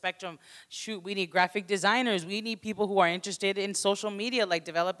like a spectrum. Shoot, we need graphic designers. We need people who are interested in social media, like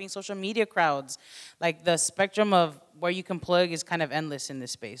developing social media crowds. Like the spectrum of where you can plug is kind of endless in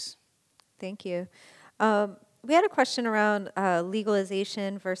this space. Thank you. We had a question around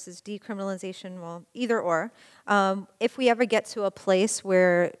legalization versus decriminalization, well, either or. If we ever get to a place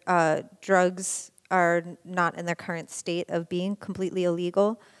where drugs are not in their current state of being completely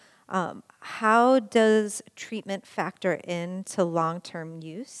illegal, how does treatment factor into long-term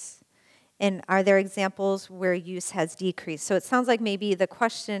use? And are there examples where use has decreased? So it sounds like maybe the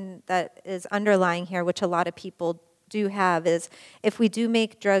question that is underlying here, which a lot of people do have, is if we do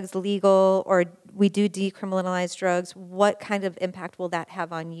make drugs legal or we do decriminalize drugs, what kind of impact will that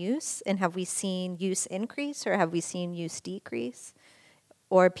have on use? And have we seen use increase or have we seen use decrease?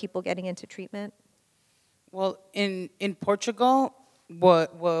 Or people getting into treatment? Well, in Portugal,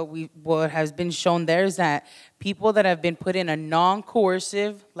 what has been shown there is that people that have been put in a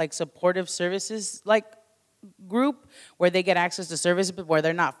non-coercive, like supportive services, like group where they get access to services but where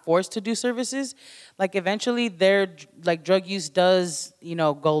they're not forced to do services, like eventually their like drug use does, you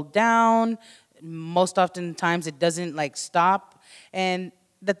know, go down. Most often times it doesn't like stop. And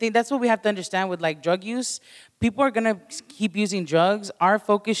that's what we have to understand with like drug use. People are gonna keep using drugs. Our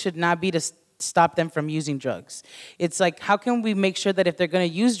focus should not be to stop them from using drugs. It's like, how can we make sure that if they're gonna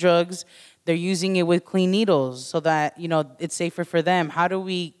use drugs, they're using it with clean needles so that, you know, it's safer for them? How do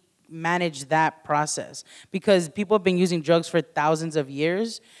we manage that process? Because people have been using drugs for thousands of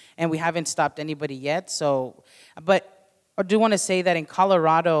years and we haven't stopped anybody yet. So, but I do want to say that in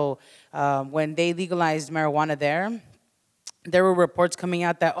Colorado, when they legalized marijuana there were reports coming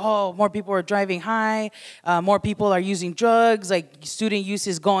out that, oh, more people are driving high, more people are using drugs, like student use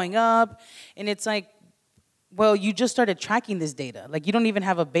is going up. And it's like, well, you just started tracking this data. Like, you don't even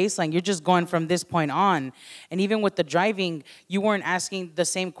have a baseline. You're just going from this point on. And even with the driving, you weren't asking the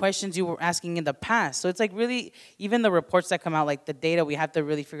same questions you were asking in the past. So it's like really, even the reports that come out, like the data, we have to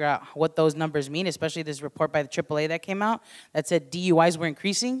really figure out what those numbers mean, especially this report by the AAA that came out that said DUIs were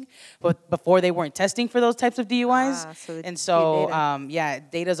increasing, but before they weren't testing for those types of DUIs.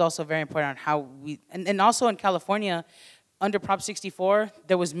 Data is also very important on how we, and also in California, under Prop 64,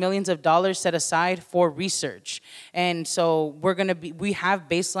 there was millions of dollars set aside for research. And so we have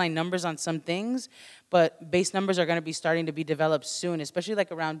baseline numbers on some things, but base numbers are gonna be starting to be developed soon, especially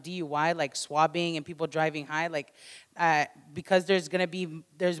like around DUI, like swabbing and people driving high, because there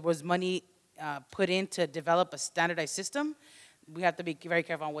was money put in to develop a standardized system. We have to be very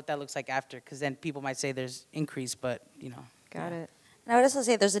careful on what that looks like after, because then people might say there's increase, but Got it. And I would also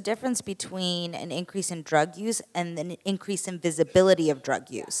say there's a difference between an increase in drug use and an increase in visibility of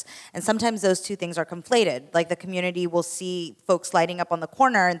drug use. And sometimes those two things are conflated. Like the community will see folks lighting up on the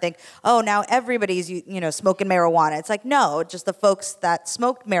corner and think, oh, now everybody's smoking marijuana. It's like, no, just the folks that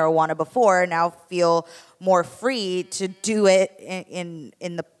smoked marijuana before now feel more free to do it in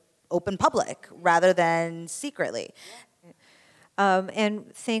the open public rather than secretly.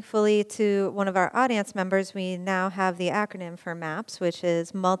 And thankfully to one of our audience members, we now have the acronym for MAPS, which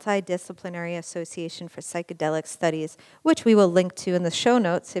is Multidisciplinary Association for Psychedelic Studies, which we will link to in the show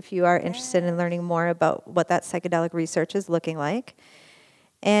notes if you are interested in learning more about what that psychedelic research is looking like.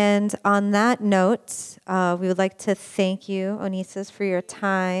 And on that note, we would like to thank you, Onisis, for your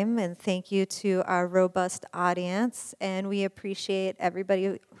time, and thank you to our robust audience. And we appreciate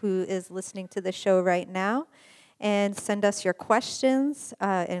everybody who is listening to the show right now. And send us your questions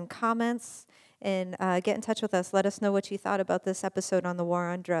and comments, and get in touch with us. Let us know what you thought about this episode on the war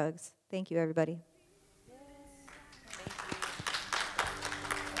on drugs. Thank you, everybody.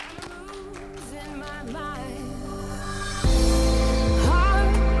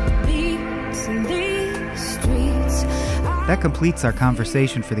 That completes our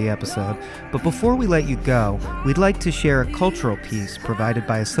conversation for the episode, but before we let you go, we'd like to share a cultural piece provided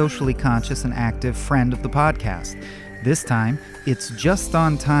by a socially conscious and active friend of the podcast. This time, it's Just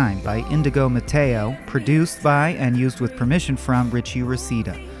on Time by Indigo Mateo, produced by and used with permission from Richie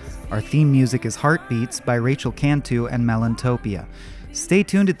Reseda. Our theme music is Heartbeats by Rachel Cantu and Melantopia. Stay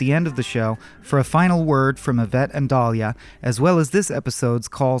tuned at the end of the show for a final word from Yvette and Dahlia, as well as this episode's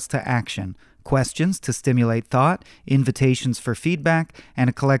calls to action. Questions to stimulate thought, invitations for feedback, and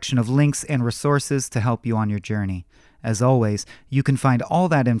a collection of links and resources to help you on your journey. As always, you can find all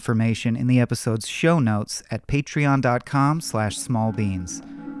that information in the episode's show notes at patreon.com/smallbeans.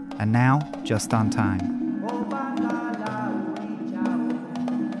 And now, Just on Time.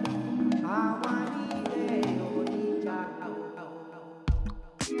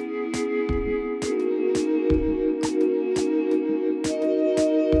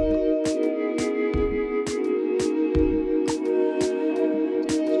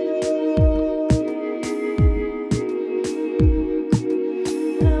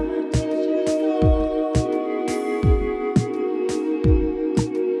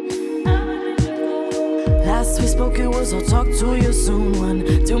 I'll talk to you soon. One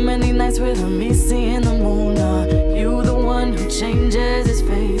too many nights without me seeing the moon. You the one who changes his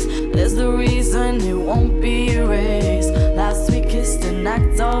face. There's the reason it won't be erased. Last we kissed an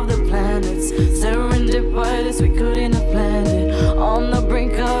act of the planets. Serendipitous, we couldn't have planned it. On the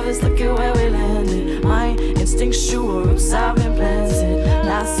brink of this, look at where we landed. My instinctual roots have been planted.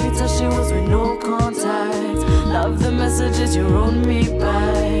 Last we touched, it was with no contact. Love the messages you wrote me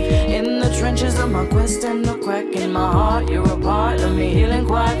back. In the trenches of my quest and no crack in my heart, you're a part of me, healing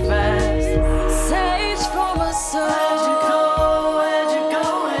quite fast. Sage for my soul. Where'd you go? Where'd you go?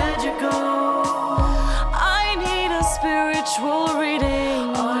 Where'd you go? I need a spiritual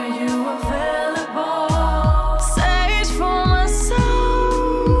reading. Are you available? Sage for my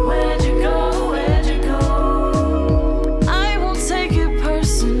soul. Where'd you go? Where'd you go? I won't take it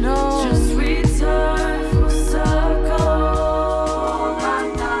personal. Just return full circle.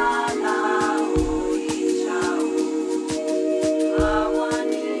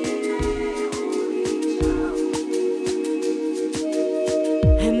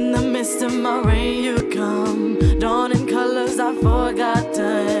 In my rain you come, dawn in colors I've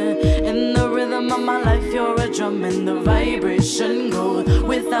forgotten. In the rhythm of my life you're a drum, and the vibration goes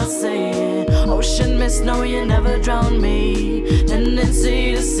without saying. Ocean mist, no you never drown me.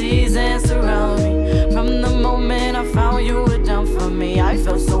 Tendency to seize and surround me. From the moment I found you were down for me, I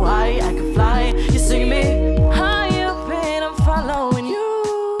felt so high I could fly. You see me high up and I'm following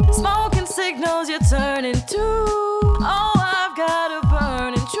you. Smoking signals you're turning to. Oh, I've got a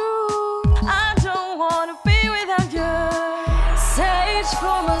burning truth. I don't wanna be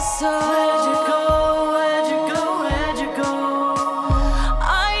soul. Where'd you go? Where'd you go? Where'd you go?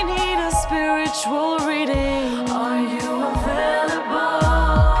 I need a spiritual reading. Are you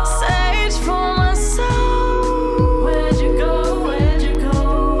available? Sage for my soul. Where'd you go? Where'd you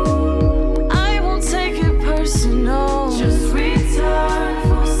go? I won't take it personal. Just return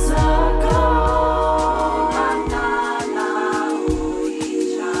full circle.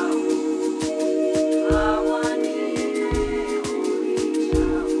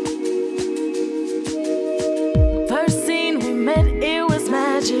 First scene we met, it was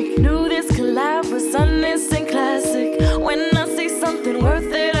magic. Knew this collab was honest and classic. When I see something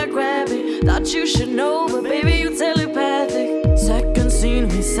worth it, I grab it. Thought you should know, but baby, you telepathic. Second scene,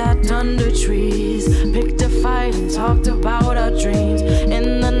 we sat under trees, picked a fight and talked about our dreams.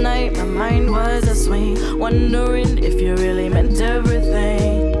 In the night, my mind was a swing, wondering if you really meant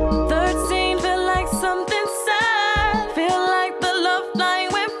everything. Third scene, felt like something sad. Feel like the love line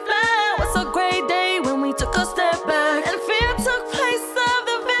went flat. Was a great day when we took a step back, and fear took place of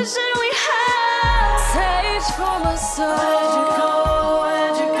the vision we had. Sage for my soul. Where'd you go?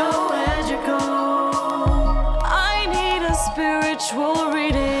 Where'd you go? Where'd you go? I need a spiritual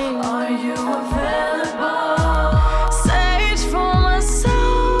reading. Are you available? Sage for my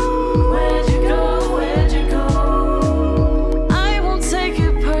soul. Where'd you go? Where'd you go? I won't take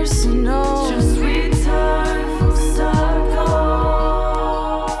it personal. Just return full circle.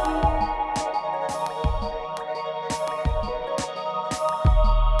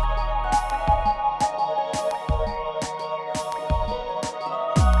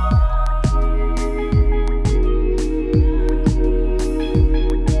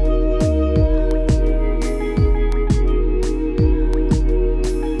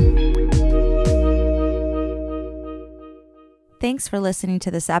 Thanks for listening to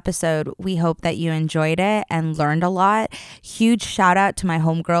this episode. We hope that you enjoyed it and learned a lot. Huge shout out to my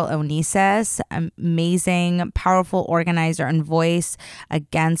homegirl Onises, amazing, powerful organizer and voice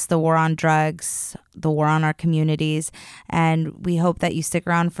against the war on drugs, the war on our communities. And we hope that you stick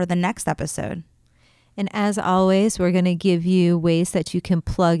around for the next episode. And as always, we're going to give you ways that you can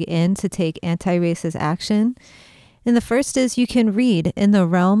plug in to take anti-racist action. And the first is you can read In the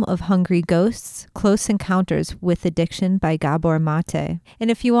Realm of Hungry Ghosts, Close Encounters with Addiction by Gabor Mate. And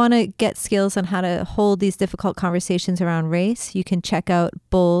if you want to get skills on how to hold these difficult conversations around race, you can check out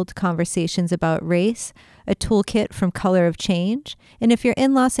Bold Conversations About Race, a toolkit from Color of Change. And if you're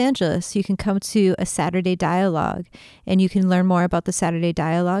in Los Angeles, you can come to a Saturday Dialogue, and you can learn more about the Saturday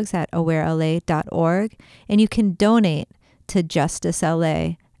Dialogues at awarela.org, and you can donate to Justice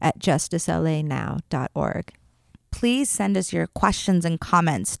LA at justicela.now.org. Please send us your questions and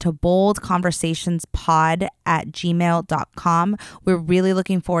comments to boldconversationspod@gmail.com. We're really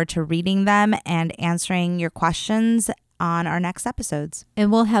looking forward to reading them and answering your questions on our next episodes.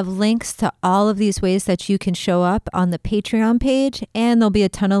 And we'll have links to all of these ways that you can show up on the Patreon page, and there'll be a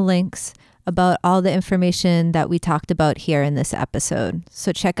ton of links about all the information that we talked about here in this episode.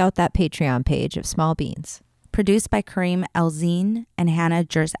 So check out that Patreon page of Small Beans. Produced by Kareem Elzine and Hannah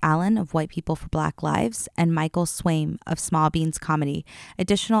Jers Allen of White People for Black Lives and Michael Swaim of Small Beans Comedy.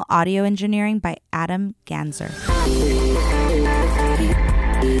 Additional audio engineering by Adam Ganzer.